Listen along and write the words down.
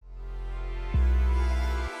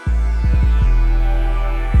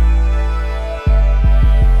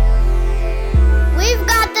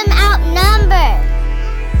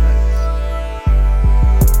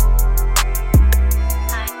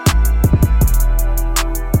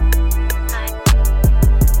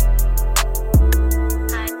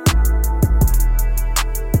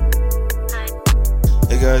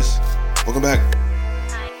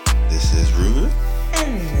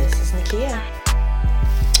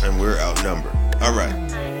and we're outnumbered. All right,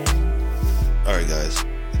 guys.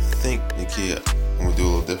 I think, Nakia, I'm going to do a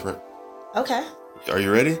little different. Okay. Are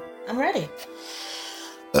you ready? I'm ready.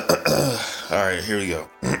 All right, here we go.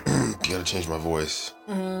 Gotta change my voice.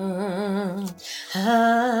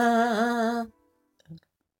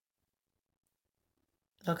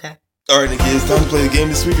 Okay. All right, Nakia, it's time to play the game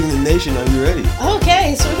of Sweeping the Nation. Are you ready?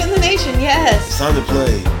 Okay, Sweeping the Nation, yes. It's time to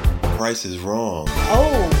play Price is Wrong.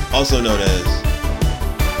 Oh. Also known as...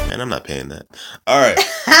 And I'm not paying that. All right.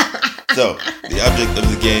 So, the object of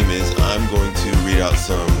the game is I'm going to read out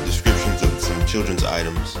some descriptions of some children's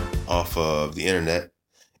items off of the internet,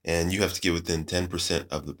 and you have to get within 10%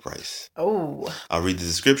 of the price. Oh. I'll read the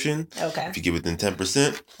description. Okay. If you get within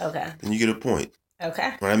 10%, okay, then you get a point.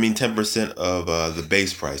 Okay. When I mean 10% of the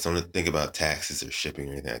base price, don't think about taxes or shipping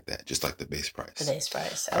or anything like that. Just like the base price. The base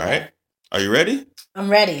price. Okay. All right. Are you ready? I'm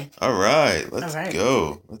ready. All right. Let's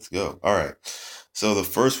go. Let's go. All right. So the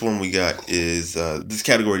first one we got is this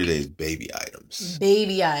category today is baby items.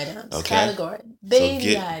 Baby items. Okay. Category.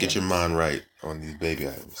 Baby items. items. Get your mind right on these baby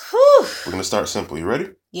items. Whew. We're gonna start simple. You ready?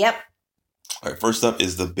 Yep. All right. First up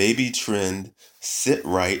is the Baby Trend Sit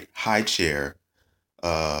Right High Chair,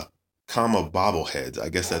 bobbleheads. I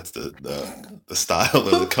guess that's the style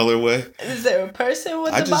or the colorway. Is there a person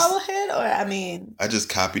with bobblehead, or I just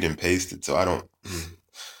copied and pasted, so I don't.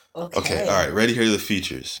 Okay. All right. Ready? Here are the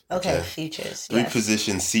features. Okay. Features.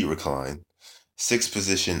 3-position seat recline,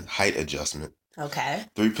 6-position height adjustment. Okay.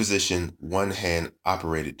 3-position one-hand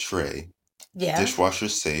operated tray. Yeah. Dishwasher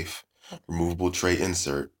safe, removable tray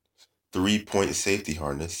insert, 3-point safety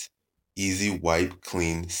harness, easy wipe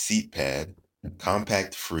clean seat pad,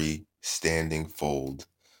 compact free standing fold.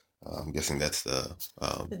 I'm guessing that's the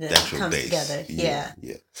actual base. Together. Yeah.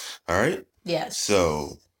 All right. Yes.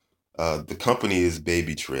 So. The company is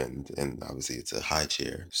Baby Trend, and obviously it's a high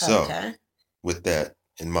chair. So, with that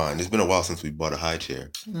in mind, it's been a while since we bought a high chair.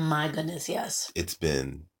 My goodness, yes. It's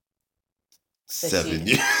been 7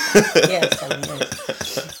 years. Yeah, 7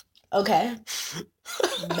 years. Okay.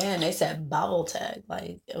 Man, they said bobble tag,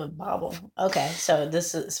 like it would bobble. Okay, so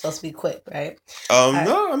this is supposed to be quick, right?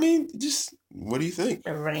 No, I mean, just what do you think?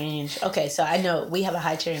 The range. Okay, so I know we have a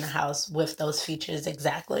high chair in the house with those features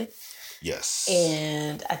exactly. Yes.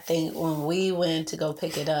 And I think when we went to go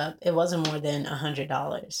pick it up, it wasn't more than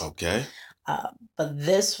 $100. Okay. But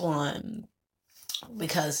this one,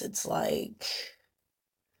 because it's like,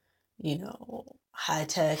 high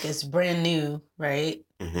tech, it's brand new, right?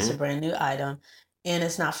 Mm-hmm. It's a brand new item. And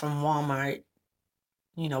it's not from Walmart.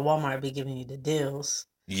 Walmart be giving you the deals.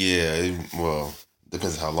 Yeah, well,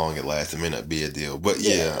 depends on how long it lasts. It may not be a deal. But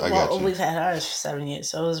yeah, I got you. We've had ours for 7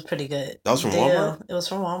 years, so it was pretty good. That was from Walmart? It was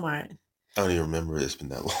from Walmart. I don't even remember it's been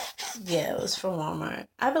that long. Yeah, it was from Walmart.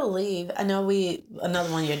 I believe. I know another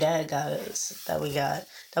one your dad got us that we got.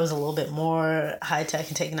 That was a little bit more high tech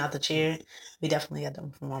and taking out the chair. We definitely got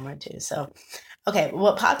them from Walmart too. So, okay,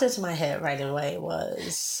 what popped into my head right away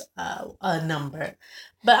was a number.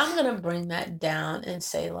 But I'm going to bring that down and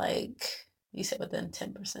say, like, you said within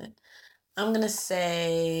 10%. I'm going to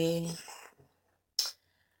say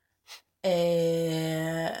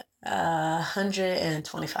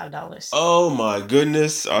 $125. Oh my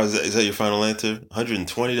goodness! Is that your final answer?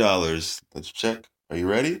 $120. Let's check. Are you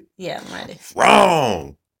ready? Yeah, I'm ready.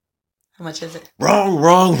 Wrong. How much is it?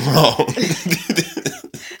 Wrong.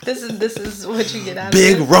 This is what you get out of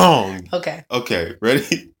Big this? Wrong. Okay,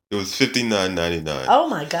 ready? It was $59.99. Oh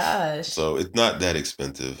my gosh! So it's not that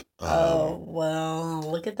expensive. Well,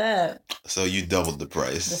 look at that. So you doubled the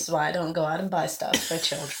price. This is why I don't go out and buy stuff for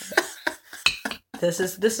children. This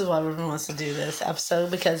is why everyone wants to do this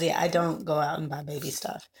episode, because I don't go out and buy baby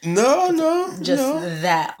stuff. No.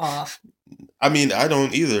 That off. I mean, I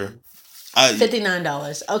don't either.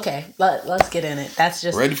 $59. Okay, let's get in it. That's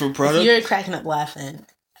just ready for product. If you're cracking up laughing,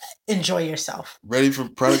 enjoy yourself. Ready for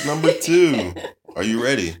product number 2. Are you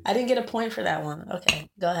ready? I didn't get a point for that one. Okay,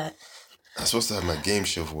 go ahead. I'm supposed to have my game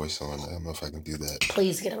show voice on. I don't know if I can do that.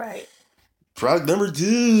 Please get it right. Product number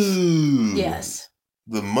 2. Yes.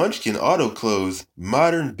 The Munchkin Auto Close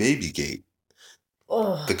Modern Baby Gate.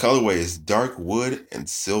 Oh. The colorway is dark wood and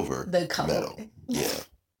silver metal. Yeah.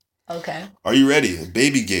 Okay. Are you ready?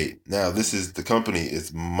 Baby Gate. Now, the company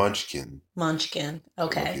is Munchkin. Munchkin.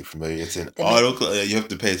 Okay. You're familiar. It's an auto. You have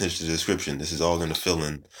to pay attention to the description. This is all going to fill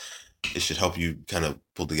in. It should help you kind of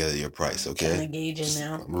pull together your price, okay? I'm engaging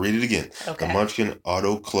now. I'm going to read it again. Okay. The Munchkin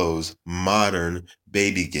Auto Close Modern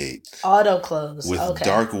Baby Gate. Auto Close. With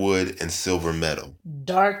dark wood and silver metal.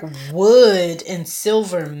 Dark wood and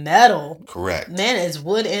silver metal. Correct. Man, it's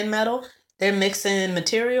wood and metal. They're mixing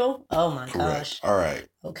material. Oh my gosh. All right.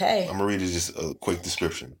 Okay. I'm going to read just a quick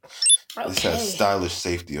description. This has stylish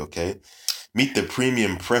safety, okay? Meet the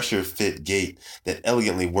premium pressure fit gate that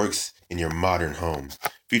elegantly works in your modern home,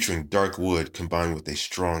 featuring dark wood combined with a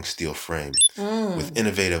strong steel frame. With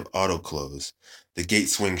innovative auto close, the gate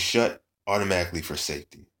swings shut automatically for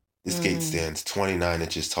safety. This gate stands 29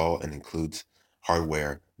 inches tall and includes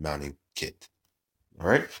hardware mounting kit. All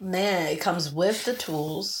right? Man, it comes with the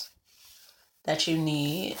tools that you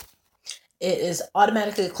need. It is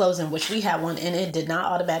automatically closing, which we had one, and it did not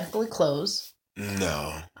automatically close.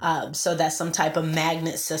 No. So that's some type of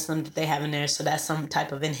magnet system that they have in there. So that's some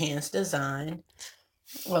type of enhanced design.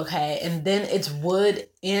 Okay, and then it's wood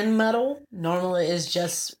and metal. Normally it's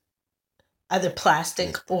just either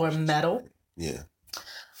plastic or metal. Yeah.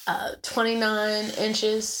 29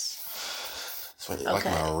 inches. So like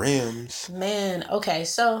my rims. Man, okay,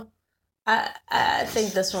 so I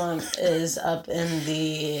think this one is up in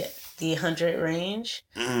the 100 range.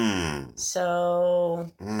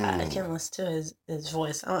 So I can listen to his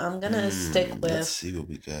voice. I'm gonna stick with. Let's see what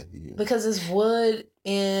we got here. Because it's wood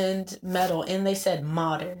and metal, and they said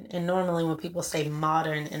modern. And normally when people say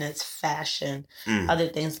modern and it's fashion, other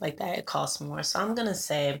things like that, it costs more. So I'm gonna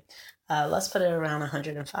say, let's put it around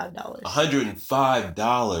 $105.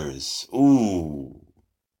 $105. Ooh,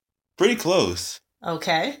 pretty close.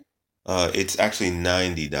 Okay. It's actually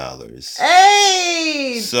 $90.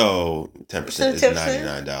 Hey! So 10% is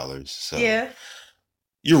 $99. So yeah.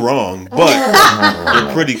 You're wrong, but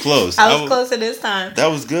you're pretty close. I was closer this time. That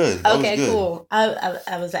was good. Okay, cool.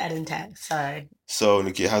 I was adding tags. Sorry. So,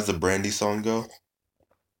 Nikki, how's the Brandy song go?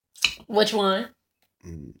 Which one?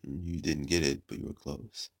 You didn't get it, but you were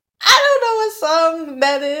close. I don't know what song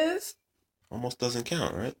that is. Almost doesn't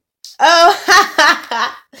count, right?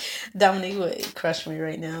 Oh, Dominique would crush me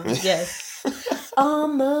right now. Yes.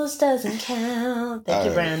 Almost doesn't count. Thank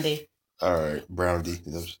you, Brandy. All right, Brandy.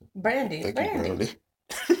 Brandy. Thank you, Brandy.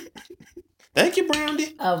 Thank you,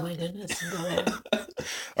 Brandy. Oh my goodness. Go ahead.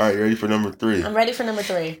 All right, you ready for number 3? I'm ready for number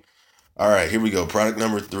 3. All right, here we go. Product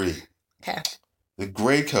number 3. Okay. The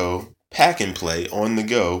Graco Pack and Play on the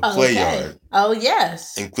go play yard. Oh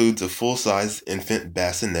yes. Includes a full-size infant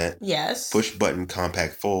bassinet. Yes. Push-button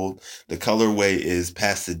compact fold. The colorway is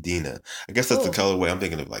Pasadena. I guess that's the colorway. I'm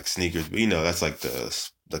thinking of like sneakers, but that's like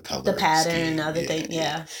the color. The pattern and other thing.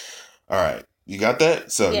 Yeah. All right. You got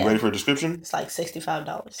that? So you ready for a description? It's like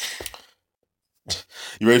 $65.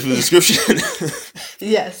 You ready for the description?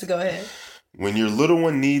 Yes, go ahead. When your little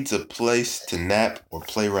one needs a place to nap or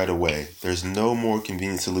play right away, there's no more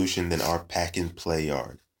convenient solution than our Pack and Play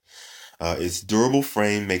yard. Its durable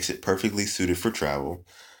frame makes it perfectly suited for travel.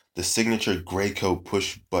 The signature Graco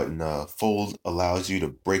push button fold allows you to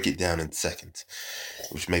break it down in seconds,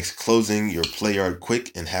 which makes closing your play yard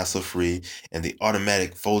quick and hassle-free, and the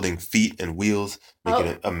automatic folding feet and wheels make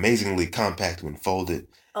it amazingly compact when folded.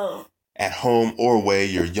 At home or away,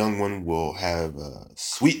 your young one will have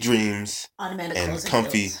sweet dreams and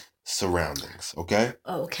comfy surroundings, okay?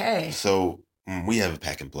 Okay. So we have a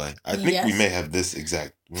Pack and Play. I think we may have this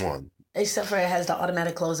exact one. Except for it has the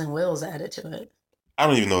automatic closing wheels added to it. I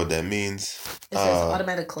don't even know what that means. It says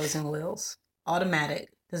automatic closing wheels. Automatic.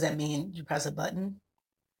 Does that mean you press a button?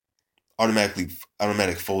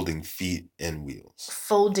 Automatic folding feet and wheels.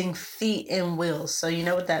 Folding feet and wheels. So you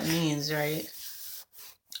know what that means, right?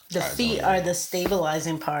 The feet are the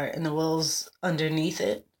stabilizing part and the wheels underneath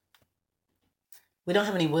it. We don't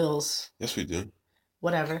have any wheels. Yes, we do.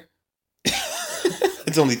 Whatever.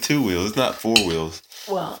 It's only 2 wheels. It's not 4 wheels.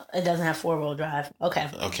 Well, it doesn't have 4-wheel drive. Okay.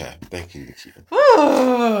 Okay. Thank you, Nikita.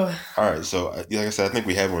 All right. So, like I said, I think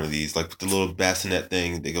we have one of these, like with the little bassinet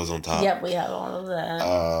thing that goes on top. Yep, we have all of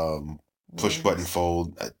that. Push button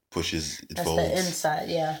fold. Pushes. It That's folds. the inside.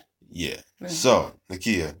 Yeah. Yeah. So,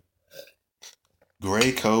 Nikita.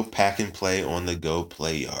 Graco Pack and Play on the go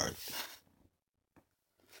play yard.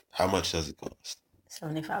 How much does it cost?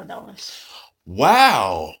 $75.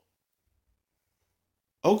 Wow.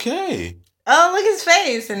 Okay. Oh, look at his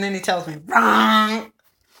face. And then he tells me, wrong.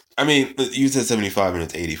 I mean, you said $75 and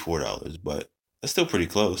it's $84, but that's still pretty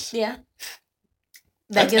close. Yeah.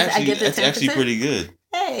 I get the 10%. That's actually pretty good.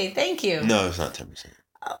 Hey, thank you. No, it's not 10%.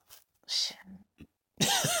 Oh, shit.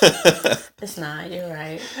 It's not. You're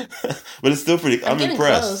right. But it's still pretty. I'm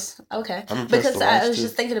impressed. Close. Okay. I'm impressed. Because I was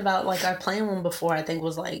just thinking about like our plain one before. I think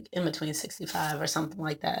was like in between 65 or something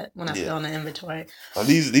like that when I feel on the inventory.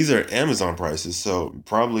 These are Amazon prices, so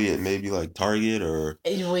probably it may be like Target or.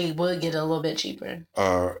 We would get a little bit cheaper.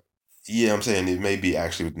 Yeah, I'm saying it may be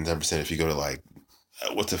actually within 10% if you go to like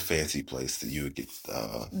what's a fancy place that you would get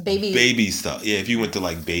baby stuff? Yeah, if you went to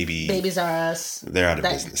like Babies R Us, they're out of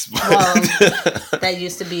business. Well, that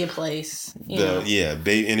used to be a place.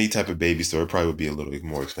 Any type of baby store probably would be a little bit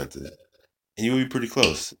more expensive, and you would be pretty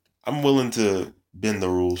close. I'm willing to bend the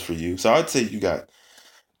rules for you, so I'd say you got.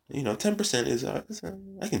 10% is. I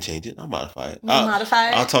can change it. I'll modify it.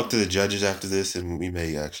 I'll talk to the judges after this, and we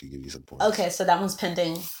may actually give you some points. Okay, so that one's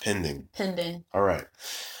pending. Pending. All right.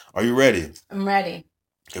 Are you ready? I'm ready.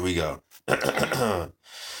 Here we go.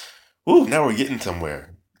 Ooh, now we're getting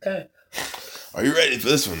somewhere. Okay. Are you ready for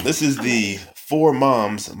this one? This is the 4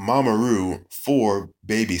 Moms Mamaroo 4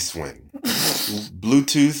 Baby Swing.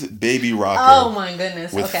 Bluetooth baby rocker. Oh my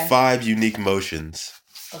goodness. With 5 unique motions.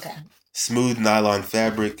 Okay. Smooth nylon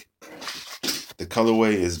fabric. The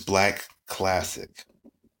colorway is black classic.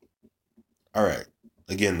 All right.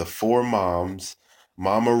 Again, the 4 Moms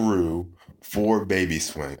Mamaroo 4 Baby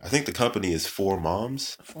Swing. I think the company is 4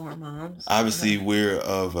 Moms. 4 Moms. Obviously, we're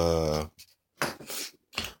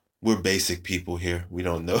basic people here. We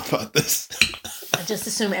don't know about this. I just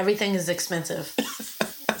assume everything is expensive.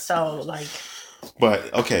 So, like.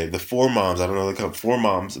 But, okay, the 4 Moms. I don't know the company. 4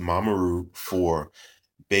 Moms Mamaroo 4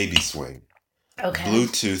 Baby Swing. Okay.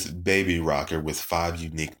 Bluetooth baby rocker with 5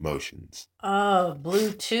 unique motions. Oh,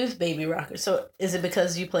 Bluetooth baby rocker. So is it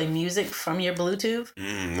because you play music from your Bluetooth?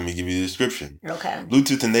 Let me give you the description. Okay.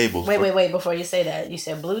 Bluetooth enabled. Wait. Before you say that, you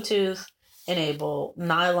said Bluetooth enabled.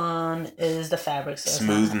 Nylon is the fabric. So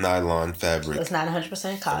smooth nylon fabric. So it's not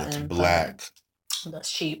 100% cotton. It's black.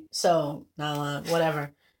 That's cheap. So nylon,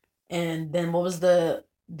 whatever. And then what was the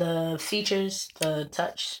features? The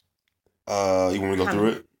touch. You want me to go through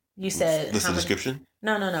it? You said this is the description?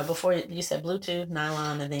 No. Before you said Bluetooth,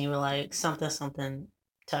 nylon, and then you were like something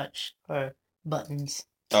touch or buttons.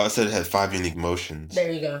 Oh, I said it had 5 unique motions.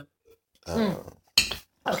 There you go.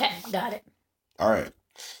 Okay, got it. All right.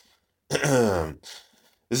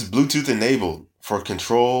 This is Bluetooth enabled for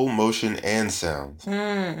control, motion, and sound.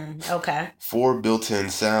 Okay. 4 built-in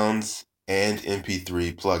sounds and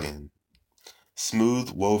MP3 plugin.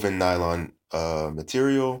 Smooth woven nylon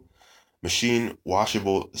material. Machine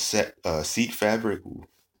washable seat fabric. Ooh.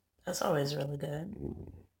 That's always really good.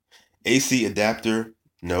 AC adapter,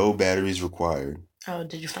 no batteries required. Oh,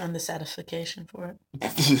 did you find the certification for it?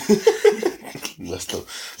 That's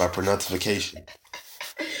my pronunciation.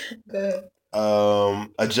 Good.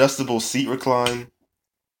 Adjustable seat recline.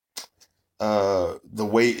 The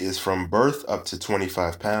weight is from birth up to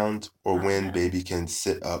 25 pounds or when baby can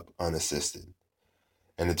sit up unassisted.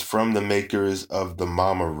 And it's from the makers of the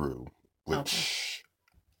Mamaroo. Which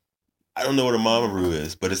I don't know what a Mamaroo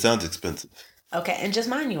is, but it sounds expensive. Okay, and just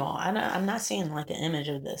mind you all, I'm not seeing like an image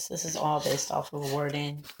of this. This is all based off of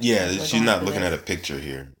wording. Yeah, she's not looking at a picture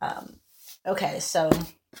here. Okay, so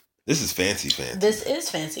this is fancy. This is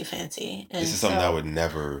fancy. And this is something I would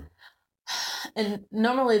never. And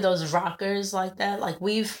normally those rockers like that, like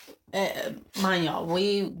mind y'all,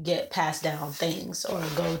 we get passed down things or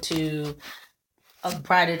go to a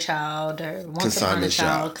Brighter Child or Once Upon a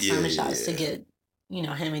Child consignment shops to get,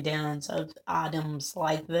 hand-me-downs of items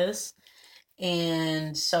like this.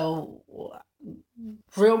 And so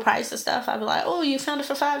real price of stuff, I'd be like, oh, you found it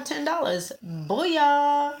for $5-10.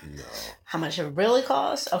 Booyah. No. How much it really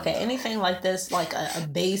costs? Okay, anything like this, like a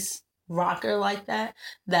base rocker like that,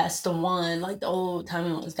 that's the one, like the old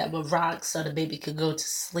timey ones that would rock so the baby could go to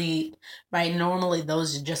sleep, right? Normally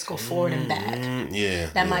those just go forward and back.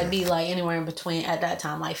 That might be like anywhere in between at that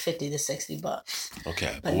time, like $50 to $60.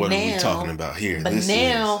 Okay, but what are we talking about here? But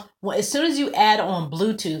as soon as you add on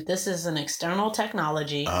Bluetooth, this is an external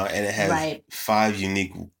technology, and it has 5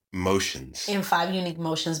 unique motions. And 5 unique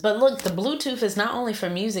motions. But look, the Bluetooth is not only for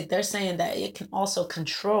music. They're saying that it can also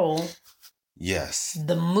control. Yes.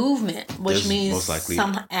 The movement, which means most likely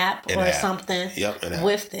some app or something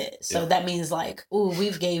with it. So that means like, ooh,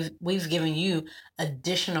 we've given you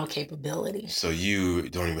additional capability. So you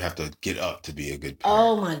don't even have to get up to be a good parent.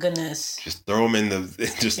 Oh my goodness. Just throw them in the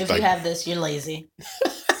if you have this, you're lazy.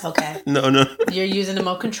 Okay. No. You're using the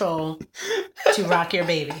remote control to rock your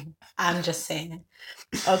baby. I'm just saying.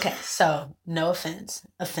 Okay, so no offense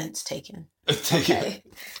taken. Okay.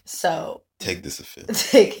 So take this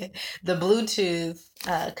offense. Take it. The Bluetooth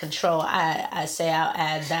control, I say I'll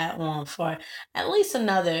add that on for at least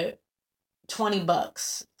another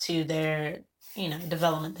 $20 to their,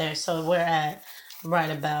 development there. So we're at right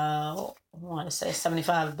about, I want to say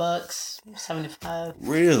 $75, 75.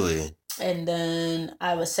 Really? And then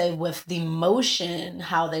I would say with the motion,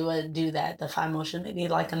 how they would do that, the 5 motion, maybe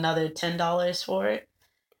like another $10 for it.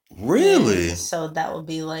 Really? And so that would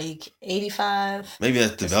be like $85. Maybe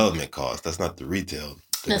that's development cost. That's not the retail.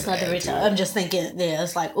 That's not the retail. I'm just thinking, yeah,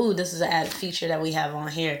 it's like, ooh, this is an added feature that we have on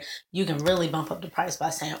here. You can really bump up the price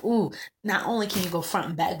by saying, ooh, not only can you go front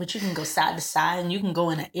and back, but you can go side to side and you can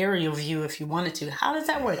go in an aerial view if you wanted to. How does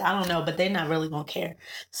that work? I don't know, but they're not really going to care.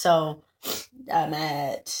 So I'm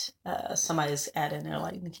at, somebody's adding there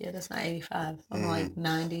like, Nikia, that's not 85. I'm like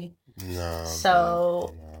 90. No.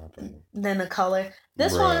 So then the color.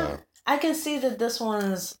 This one, I can see that this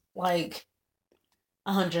one's like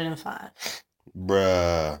 105.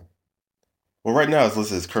 Bruh. Well, right now it's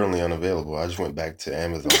listed as currently unavailable. I just went back to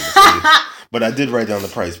Amazon to see. But I did write down the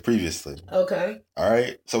price previously. Okay. All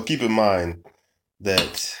right. So keep in mind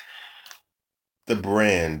that the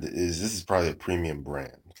brand this is probably a premium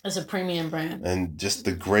brand. It's a premium brand. And just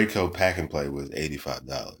the Graco pack and play was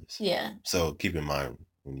 $85. Yeah. So keep in mind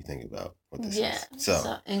when you think about what this is.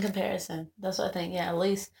 So in comparison, that's what I think. Yeah, at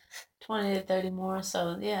least 20 to 30 more.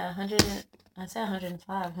 So yeah, I'd say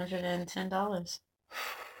 105, $110. Is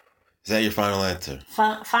that your final answer?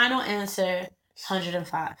 Final answer,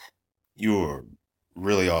 105. You're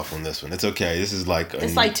really off on this one. It's okay. This is like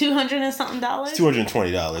it's like $200 and something. It's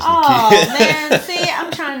 $220. Oh man, see,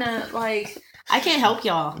 I'm trying to I can't help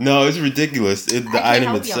y'all. No, it's ridiculous. The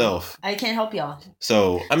item itself. I can't help y'all.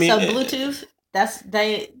 So I mean, Bluetooth.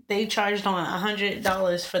 They charged on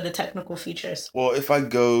 $100 for the technical features. Well, if I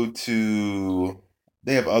go to,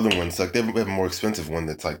 they have other ones. Like they have a more expensive one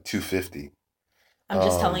that's like $250. I'm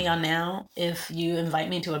just telling y'all now. If you invite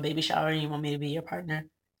me to a baby shower and you want me to be your partner,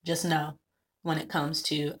 just know when it comes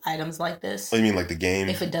to items like this. What do you mean, like the game?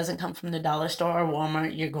 If it doesn't come from the dollar store or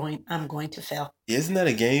Walmart, I'm going to fail. Isn't that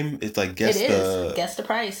a game? It's like guess the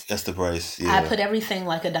price. Guess the price. Yeah. I put everything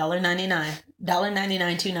like $1.99, $1.99,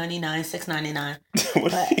 $2.99, $6.99.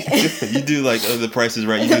 What you do like the price is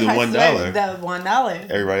right. You do the $1. The $1.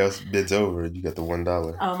 Everybody else bids over. You got the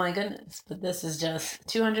 $1. Oh my goodness! But this is just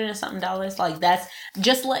 $200 and something. Like that's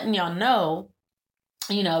just letting y'all know.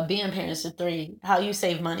 You know, being parents of 3, how you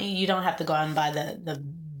save money. You don't have to go out and buy the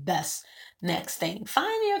best next thing.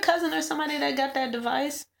 Find your cousin or somebody that got that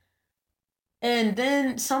device. And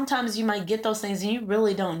then sometimes you might get those things and you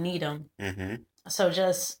really don't need them. Mm-hmm. So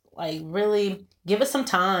just really give it some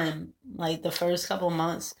time. Like the first couple of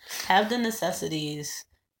months, have the necessities,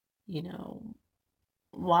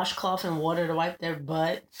 washcloth and water to wipe their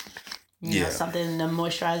butt, you know, something to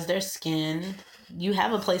moisturize their skin. You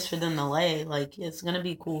have a place for them to lay. It's going to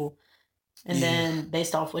be cool. And then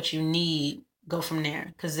based off what you need, go from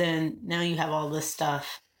there. Because then now you have all this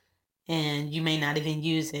stuff and you may not even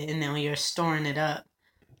use it. And now you're storing it up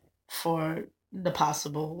for the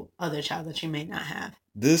possible other child that you may not have.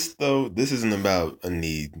 This isn't about a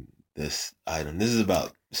need, this item. This is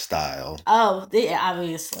about style. Oh, yeah,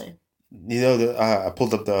 obviously. You know, I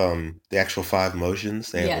pulled up the actual 5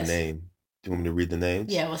 motions. They have a name. Do you want me to read the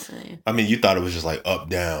names? Yeah, what's the name? I mean, you thought it was just like up,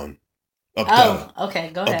 down. Up, down. Okay,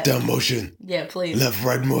 go ahead. Up, down motion. Yeah, please. Left,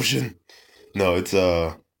 right motion. No, it's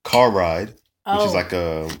a car ride, which is like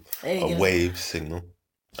a wave signal.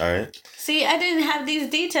 All right. See, I didn't have these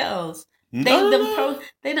details. They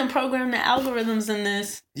done programmed the algorithms in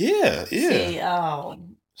this. Yeah. See, I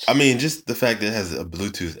mean, just the fact that it has a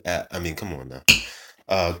Bluetooth app. I mean, come on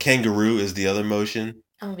now. Kangaroo is the other motion.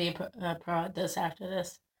 I'm gonna be pro at this after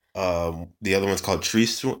this. The other one's called Tree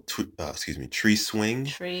Swing. Tree Swing.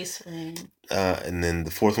 And then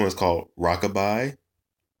the 4th one is called Rockabye,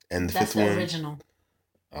 and the 5th one. That's the original.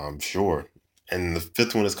 I'm sure. And the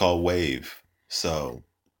 5th one is called Wave. So,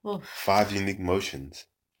 5 unique motions.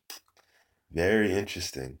 Very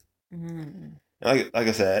interesting. Mm. Like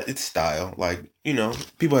I said, it's style.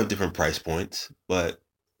 People have different price points, but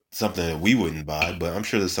something that we wouldn't buy. But I'm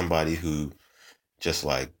sure there's somebody who just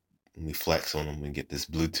we flex on them and get this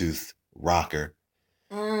Bluetooth rocker.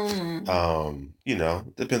 Depends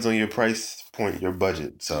on your price point, your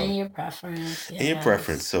budget. So and your preference. Yes. And your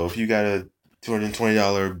preference. So if you got a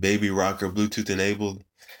 $220 baby rocker Bluetooth enabled,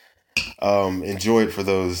 enjoy it for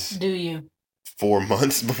those. Do you? 4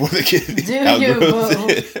 months before the kid outgrows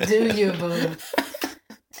it. Do you, boo?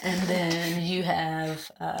 And then you have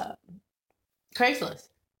Craigslist.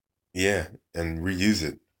 Yeah, and reuse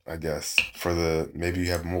it, I guess, maybe you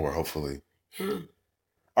have more, hopefully.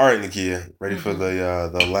 All right, Nikia, ready for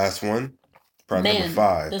the last one? Probably number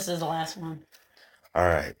 5. This is the last one. All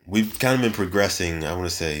right. We've kind of been progressing, I want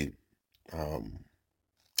to say, I don't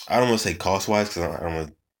want to say cost-wise because I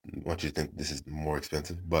don't want you to think this is more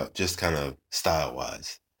expensive, but just kind of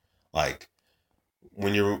style-wise.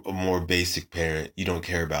 When you're a more basic parent, you don't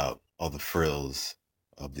care about all the frills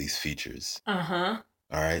of these features. Uh-huh.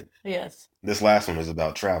 All right? Yes. This last one is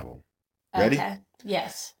about travel. Ready? Okay.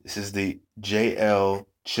 Yes. This is the JL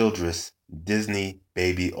Childress Disney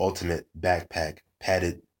Baby Ultimate Backpack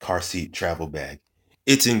padded car seat travel bag.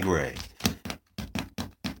 It's in gray.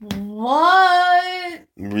 What? Let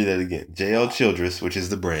me read that again. JL Childress, which is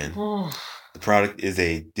the brand. The product is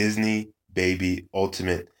a Disney Baby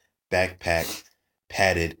Ultimate Backpack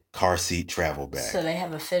padded car seat travel bag. So they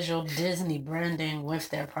have official Disney branding with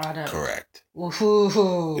their product. Correct.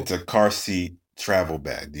 Ooh. It's a car seat travel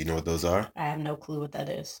bag. Do you know what those are? I have no clue what that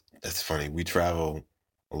is. That's funny. We travel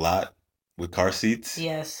a lot with car seats.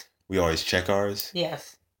 Yes. We always check ours.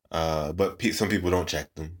 Yes. But some people don't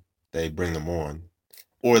check them. They bring them on.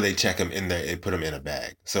 Or they check them in there and put them in a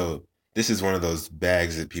bag. So this is one of those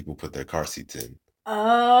bags that people put their car seats in.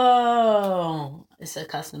 Oh, it's a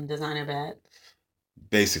custom designer bag.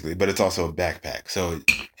 Basically, but it's also a backpack. So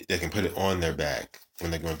they can put it on their bag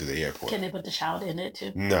when they're going through the airport. Can they put the child in it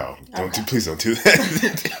too? No. Please don't do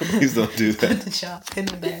that. Please don't do that. Put the child in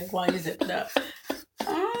the bag while you zip it up.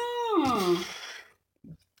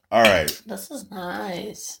 All right. This is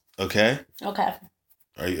nice. Okay. Okay.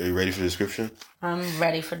 Are you ready for the description? I'm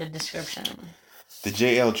ready for the description. The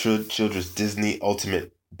JL Childress Disney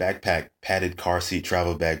Ultimate Backpack Padded Car Seat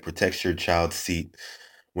Travel Bag protects your child's seat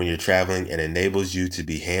when you're traveling and enables you to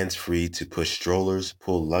be hands-free to push strollers,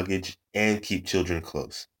 pull luggage, and keep children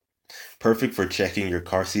close. Perfect for checking your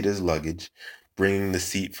car seat as luggage, bringing the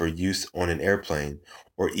seat for use on an airplane,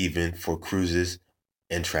 or even for cruises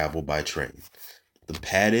and travel by train. The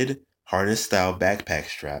padded, harness-style backpack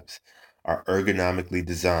straps are ergonomically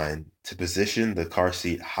designed to position the car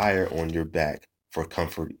seat higher on your back for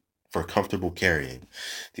comfortable carrying.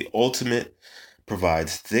 The Ultimate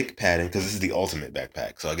provides thick padding, because this is the Ultimate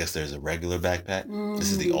backpack. So I guess there's a regular backpack.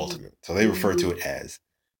 This is the Ultimate. So they refer to it as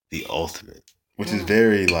the Ultimate, which is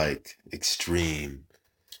very like extreme.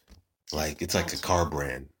 Like it's like a car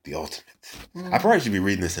brand, the Ultimate. I probably should be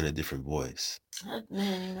reading this in a different voice.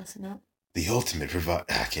 Man, you messing up. The Ultimate provides...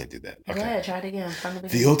 I can't do that. Okay. Go ahead, try it again.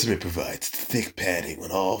 The Ultimate provides thick padding on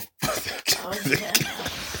all...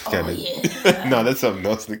 yeah. No, that's something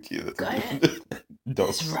else. Go ahead. Don't.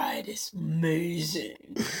 This ride is amazing.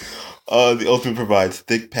 The Ultimate provides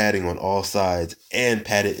thick padding on all sides and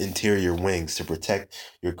padded interior wings to protect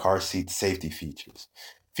your car seat's safety features.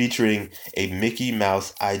 Featuring a Mickey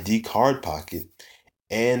Mouse ID card pocket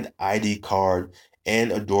and ID card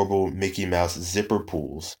and adorable Mickey Mouse zipper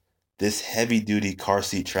pulls. This heavy-duty car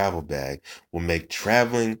seat travel bag will make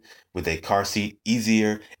traveling with a car seat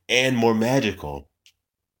easier and more magical.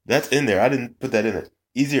 That's in there. I didn't put that in it.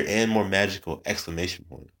 Easier and more magical! Exclamation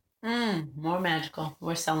point. More magical.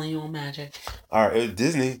 We're selling you on magic. All right,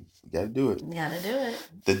 Disney, you gotta do it. You gotta do it.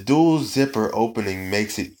 The dual zipper opening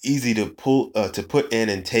makes it easy to put in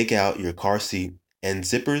and take out your car seat, and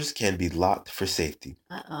zippers can be locked for safety.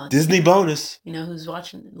 Disney bonus. You know who's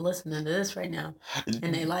listening to this right now,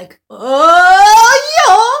 and they like,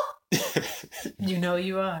 oh yeah. You know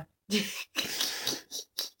you are.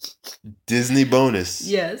 Disney bonus.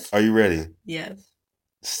 Yes. Are you ready? Yes.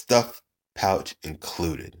 Stuff pouch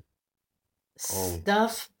included.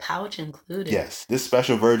 Stuff pouch included. Yes. This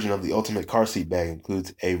special version of the Ultimate car seat bag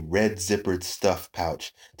includes a red zippered stuff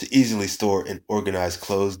pouch to easily store and organize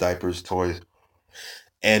clothes, diapers, toys,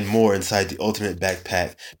 and more inside the Ultimate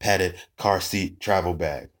Backpack padded car seat travel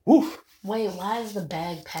bag. Woo! Wait, why is the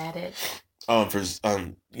bag padded?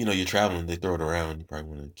 You're traveling, they throw it around. You probably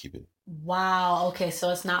want to keep it. Wow. Okay, so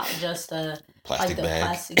it's not just a plastic bag.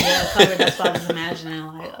 Plastic cover. That's what I was imagining.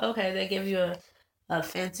 Like, okay, they give you a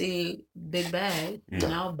fancy big bag,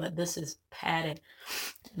 but this is padded.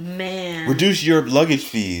 Man. Reduce your luggage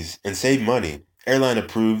fees and save money. Airline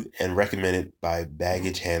approved and recommended by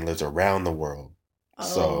baggage handlers around the world.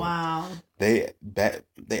 Oh, wow. They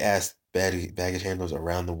asked baggage handlers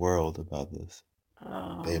around the world about this.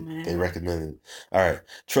 Oh, they recommended it. All right.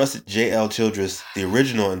 Trusted JL Childress, the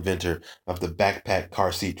original inventor of the backpack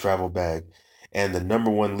car seat travel bag and the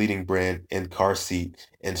 #1 leading brand in car seat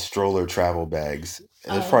and stroller travel bags.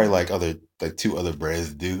 And there's probably two other brands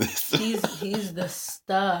that do this. He's the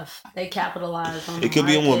stuff. They capitalize on it. Could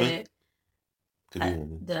be a woman. Could be a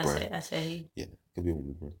woman. Did I say he? Yeah, could be a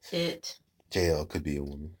woman. It. JL could be a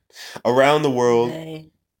woman. Around the world,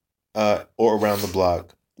 or around the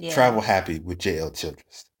block. Yeah. Travel happy with JL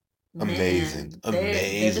Childress. Amazing.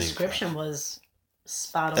 Their description was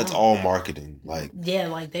spot on. That's all marketing. Like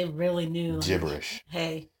they really knew. Gibberish.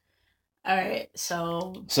 Hey. All right.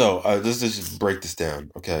 So let's just break this down.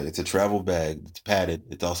 Okay. It's a travel bag. It's padded.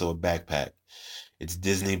 It's also a backpack. It's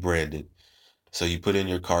Disney branded. So you put in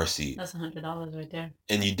your car seat. That's $100 right there.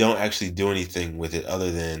 And you don't actually do anything with it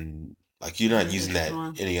other than... you're not using that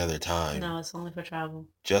any other time. No, it's only for travel.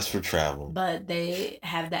 Just for travel. But they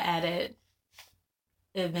have the added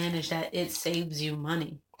advantage that it saves you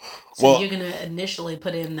money. So Well, you're gonna initially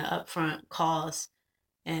put in the upfront cost,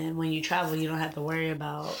 and when you travel, you don't have to worry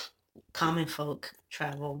about common folk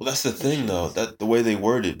travel that's the thing though. issues. That the way they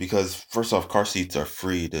word it, because first off, car seats are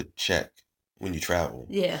free to check when you travel.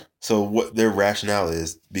 Yeah. So what their rationale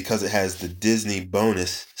is, because it has the Disney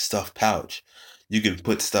bonus stuff pouch, you can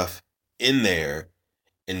put stuff in there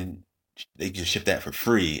and they can ship that for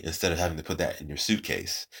free instead of having to put that in your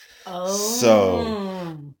suitcase. So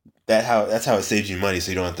Oh. that's how it saves you money.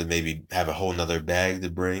 So you don't have to maybe have a whole nother bag to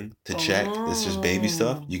bring to check. It's just baby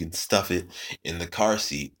stuff. Oh. You can stuff it in the car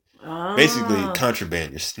seat. Basically Ah.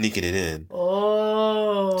 contraband. You're sneaking it in. So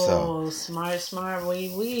Oh. Smart.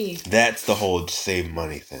 Wee. that's the whole save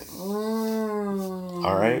money thing.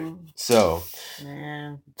 All right. So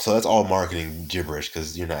Man. so that's all marketing gibberish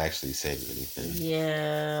because you're not actually saving anything.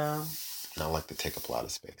 Yeah. Not like to take up a lot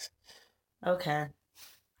of space. Okay.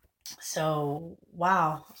 So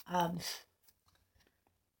wow. I'm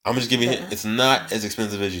just giving you. It's not as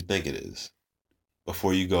expensive as you think it is.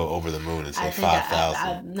 Before you go over the moon and say I think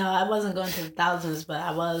 5,000. no, I wasn't going to the thousands, but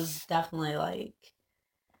I was definitely like,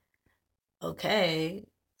 okay.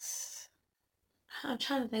 I'm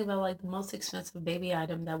trying to think about like the most expensive baby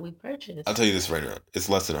item that we purchased. I'll tell you this right now. It's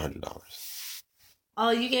less than $100.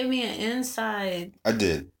 Oh, you gave me an inside. I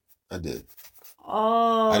did.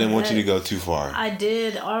 Oh. I didn't want you to go too far. I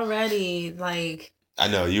did already. Like. I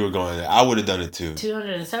know you were going there. I would have done it too.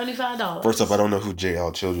 $275. First off, I don't know who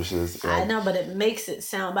J.L. Childress is. I know, but it makes it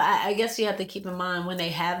sound. But I guess you have to keep in mind when they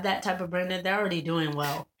have that type of branding, they're already doing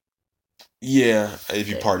well. Yeah, if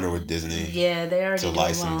you partner with Disney. Yeah, they already to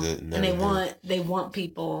license it, and they want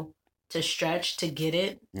people to stretch to get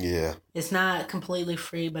it. Yeah, it's not completely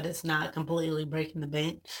free, but it's not completely breaking the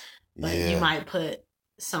bank. But you might put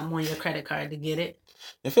something on your credit card to get it.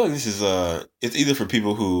 I feel like this is it's either for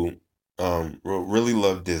people who really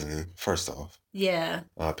love Disney. First off, yeah,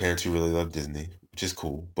 parents who really love Disney, which is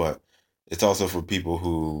cool, but it's also for people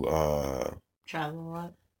who travel a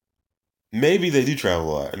lot. Maybe they do travel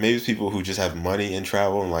a lot. Maybe it's people who just have money and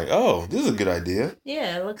travel and like, oh, this is a good idea.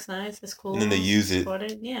 Yeah, it looks nice. It's cool. And then they use it,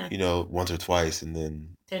 yeah, once or twice, and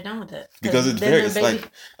then they're done with it because it's like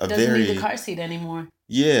a doesn't very need the car seat anymore.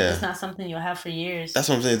 Yeah, it's not something you'll have for years. That's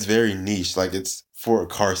what I'm saying. It's very niche. Like it's for a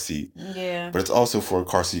car seat. Yeah, but it's also for a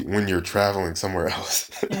car seat when you're traveling somewhere else.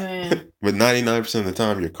 Yeah. But 99% of the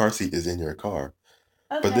time, your car seat is in your car.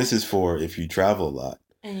 Okay. But this is for if you travel a lot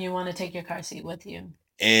and you want to take your car seat with you.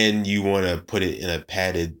 And you want to put it in a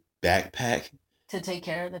padded backpack to take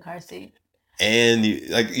care of the car seat. And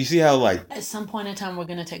you see how at some point in time we're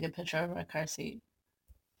gonna take a picture of our car seat.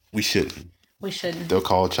 We shouldn't. They'll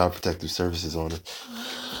call Child Protective Services on it.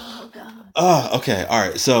 Oh God. Oh, okay. All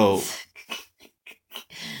right. So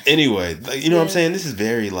anyway, you know what I'm saying? This is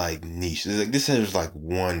very niche. This has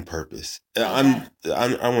one purpose. Okay.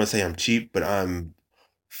 I want to say I'm cheap, but I'm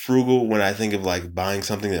frugal when I think of buying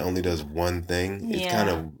something that only does one thing. It's kind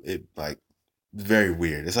of very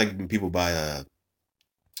weird. It's like when people buy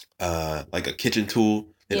a kitchen tool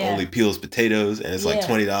that only peels potatoes and it's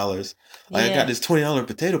 $20. I got this $20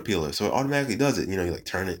 potato peeler, so it automatically does it. You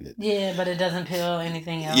turn it. But it doesn't peel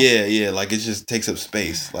anything else. Yeah. It just takes up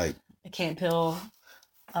space. It can't peel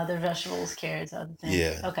other vegetables, carrots, other things.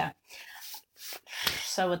 Yeah. Okay.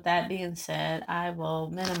 So with that being said, I will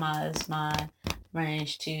minimize my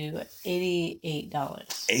range to $88.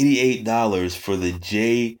 $88 for the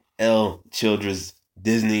J.L. Childress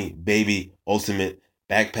Disney Baby Ultimate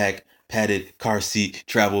Backpack Padded Car Seat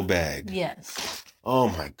Travel Bag. Yes. Oh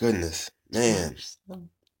my goodness, man,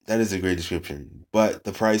 that is a great description. But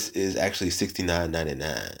the price is actually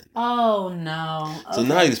 $69.99. Oh no! So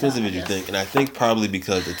not as expensive as you think, and I think probably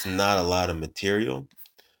because it's not a lot of material.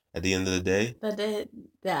 At the end of the day, but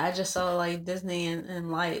I just saw Disney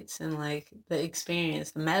and lights and the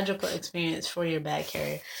experience, the magical experience for your bag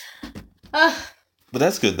carrier. But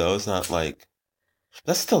that's good though. It's not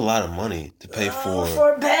that's still a lot of money to pay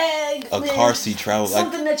for a bag, car seat travel,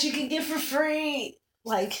 something that you can get for free.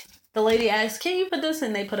 The lady asked, "Can you put this?"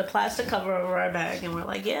 And they put a plastic cover over our bag, and we're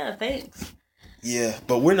like, "Yeah, thanks." Yeah,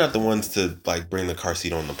 but we're not the ones to bring the car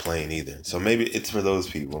seat on the plane either. So maybe it's for those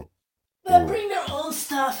people that bring their own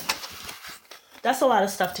stuff. That's a lot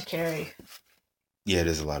of stuff to carry. Yeah, it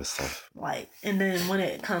is a lot of stuff. And then when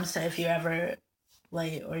it comes to if you're ever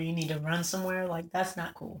late or you need to run somewhere, that's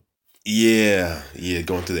not cool. Yeah,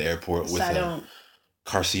 going to the airport with a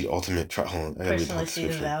car seat ultimate truck. I personally see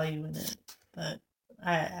the value in it, but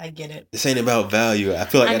I get it. This ain't about value. I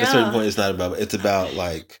feel at a certain point, it's not about. It's about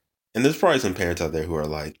and there's probably some parents out there who are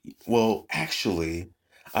well, actually,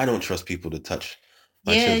 I don't trust people to touch.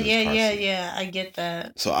 Yeah. I get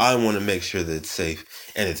that. So I want to make sure that it's safe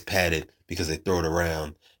and it's padded because they throw it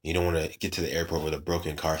around You don't want to get to the airport with a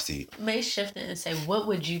broken car seat. May shift it and say, what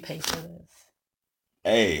would you pay for this?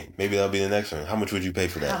 Hey, maybe that'll be the next one. How much would you pay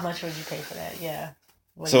for that? How much would you pay for that? Yeah.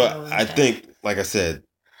 So I think, like I said,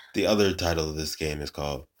 the other title of this game is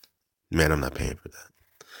called "Man, I'm Not Paying for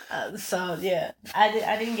That." So yeah, I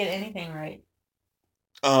didn't get anything right.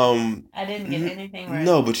 I didn't get anything right.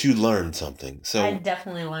 No, but you learned something. So I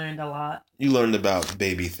definitely learned a lot. You learned about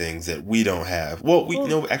baby things that we don't have. Well, we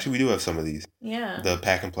actually we do have some of these. Yeah. The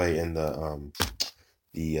pack and play and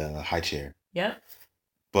the high chair. Yep.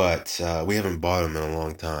 But we haven't bought them in a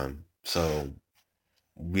long time, so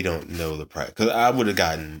we don't know the price. Because I would have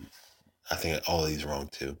gotten, I think, all of these wrong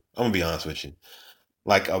too. I'm gonna be honest with you.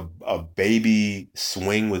 Like a baby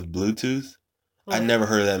swing with Bluetooth. I never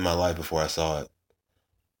heard of that in my life before I saw it.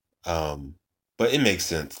 But it makes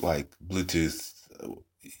sense. Like Bluetooth.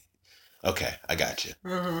 Okay, I got you.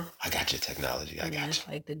 Mm-hmm. I got your technology. I got you. It's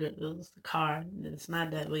like the car. It's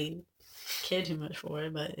not that we care too much for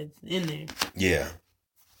it, but it's in there. Yeah.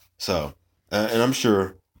 So, and I'm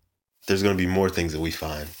sure there's going to be more things that we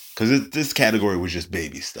find. Because this category was just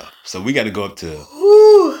baby stuff. So we got to go up to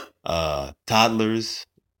toddlers.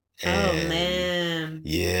 And, oh, man.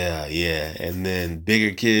 Yeah. And then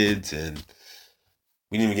bigger kids. And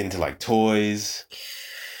we didn't even get into like toys.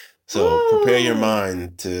 So prepare your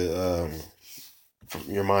mind to... for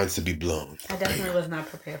your minds to be blown. I definitely was not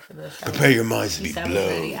prepared for this. Prepare your minds to be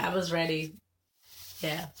blown. I was ready.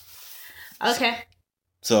 Yeah. Okay.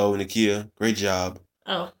 So Nakia, great job.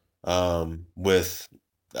 Oh. With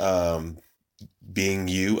being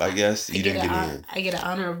you, I guess. You didn't get in. I get an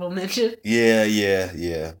honorable mention.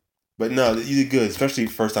 Yeah. But no, you did good, especially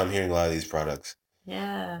first time hearing a lot of these products.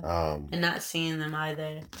 Yeah. And not seeing them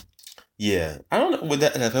either. Yeah. I don't know. Would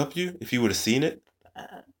that have helped you if you would have seen it?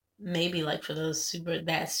 Maybe like for those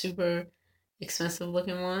super expensive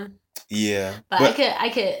looking one. Yeah. But I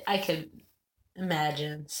could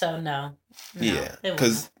imagine. So no. Yeah.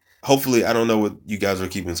 Because hopefully, I don't know what you guys are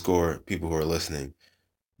keeping score, people who are listening.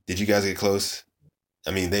 Did you guys get close?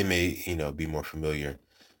 I mean, they may, be more familiar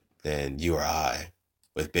than you or I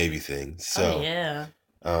with baby things. So yeah.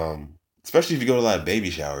 Especially if you go to a lot of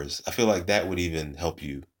baby showers, I feel like that would even help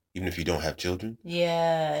you. Even if you don't have children,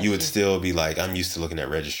 yeah, you would still be like, I'm used to looking at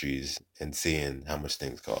registries and seeing how much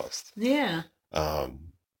things cost. Yeah.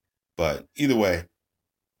 But either way,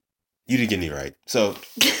 you didn't get any right. So,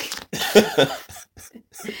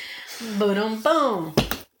 boom.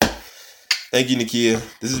 Thank you, Nakia.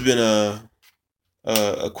 This has been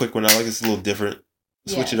a quick one. I like it's a little different.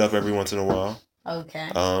 Switch it up every once in a while. Okay.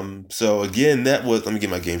 So again, that was. Let me get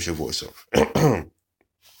my game show voice over.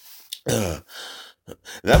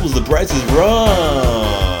 That was The Price is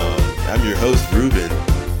Wrong. I'm your host, Ruben,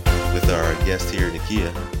 with our guest here,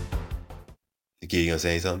 Nakia. Nakia, you gonna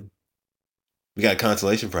say something? We got a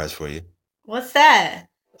consolation prize for you. What's that?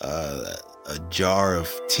 A jar of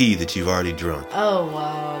tea that you've already drunk. Oh,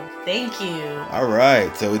 wow. Thank you. All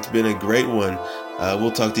right. So it's been a great one.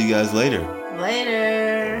 We'll talk to you guys later.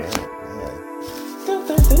 Later. All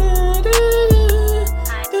right.